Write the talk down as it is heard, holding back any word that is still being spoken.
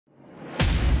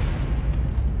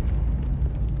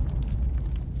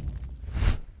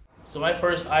So my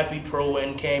first IFBB Pro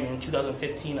win came in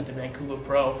 2015 at the Vancouver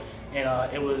Pro,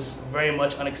 and it was very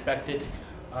much unexpected.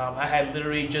 I had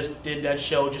literally just did that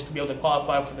show just to be able to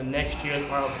qualify for the next year's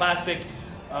Arnold Classic,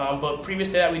 but previous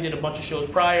to that we did a bunch of shows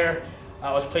prior.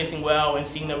 I was placing well, and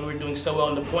seeing that we were doing so well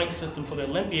in the point system for the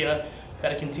Olympia,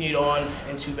 that I continued on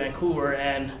into Vancouver,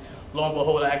 and lo and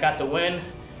behold, I got the win,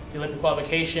 the Olympic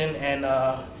qualification, and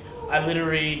I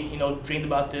literally, dreamed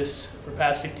about this for the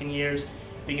past 15 years,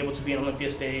 being able to be on Olympia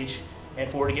stage, and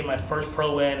to get my first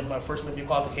pro win, my first Olympia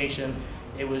qualification.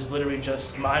 It was literally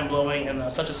just mind-blowing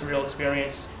and such a surreal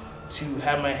experience to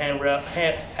have my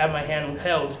hand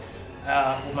held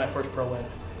with my first pro win.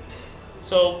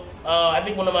 So I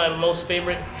think one of my most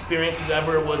favorite experiences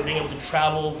ever was being able to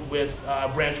travel with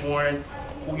Branch Warren,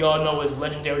 who we all know is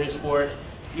legendary in the sport.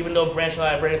 Even though Branch and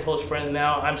I are very close friends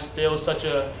now, I'm still such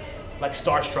a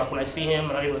starstruck when I see him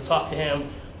and I'm able to talk to him.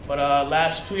 But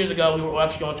 2 years ago, we were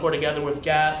actually on tour together with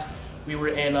Gasp. We were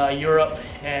in Europe,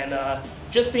 and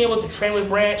just being able to train with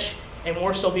Branch, and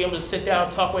more so being able to sit down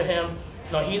and talk with him.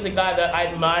 He's a guy that I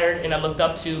admired and I looked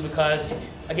up to because,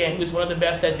 again, he was one of the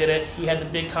best that did it. He had the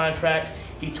big contracts.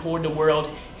 He toured the world.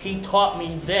 He taught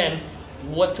me then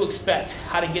what to expect,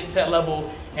 how to get to that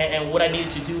level, and what I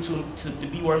needed to do to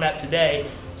be where I'm at today.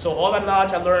 So all that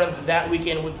knowledge I learned that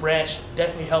weekend with Branch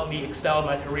definitely helped me excel in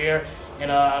my career. And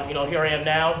here I am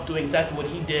now doing exactly what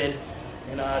he did.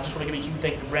 And I just want to give a huge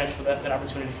thank you to Branch for that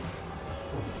opportunity.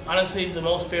 Honestly, the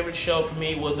most favorite show for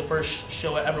me was the first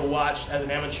show I ever watched as an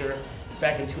amateur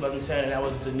back in 2010, and that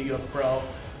was the New York Pro.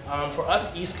 For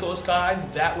us East Coast guys,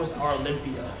 that was our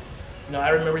Olympia. I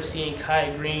remember seeing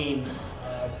Kai Green,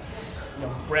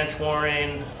 Branch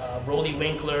Warren, Rolly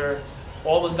Winkler,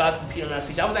 all those guys competing on that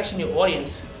stage. I was actually in the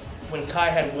audience when Kai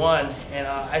had won, and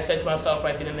I said to myself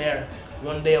right then and there,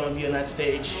 one day I'm gonna be on that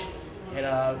stage. And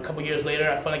a couple years later,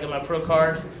 I finally got my pro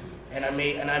card, and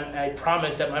I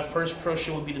promised that my first pro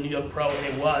show would be the New York Pro, and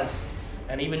it was.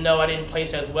 And even though I didn't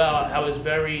place as well, I was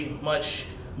very much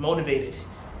motivated.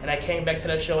 And I came back to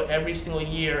that show every single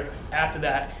year after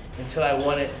that until I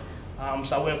won it.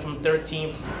 So I went from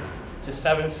 13th to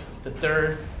 7th to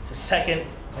 3rd to 2nd,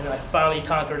 and then I finally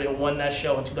conquered and won that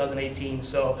show in 2018.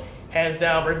 So hands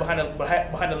down, right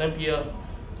behind Olympia,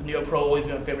 the New York Pro will always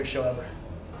be my favorite show ever.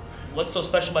 What's so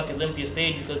special about the Olympia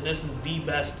stage? Because this is the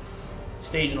best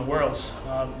stage in the world.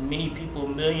 Many people,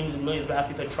 millions and millions of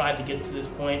athletes have tried to get to this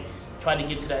point, tried to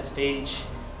get to that stage.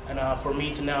 And for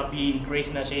me to now be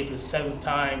gracing that stage for the 7th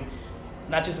time,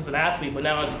 not just as an athlete, but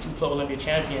now as a 212 Olympia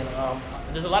champion,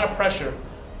 there's a lot of pressure.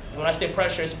 And when I say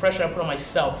pressure, it's pressure I put on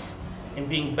myself in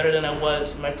being better than I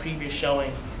was in my previous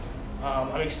showing.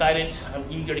 I'm excited, I'm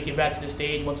eager to get back to the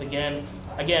stage once again.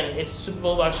 Again, it's Super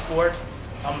Bowl our sport.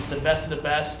 It's the best of the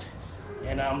best.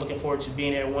 And I'm looking forward to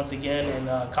being there once again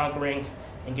and conquering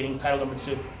and getting title number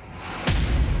 2.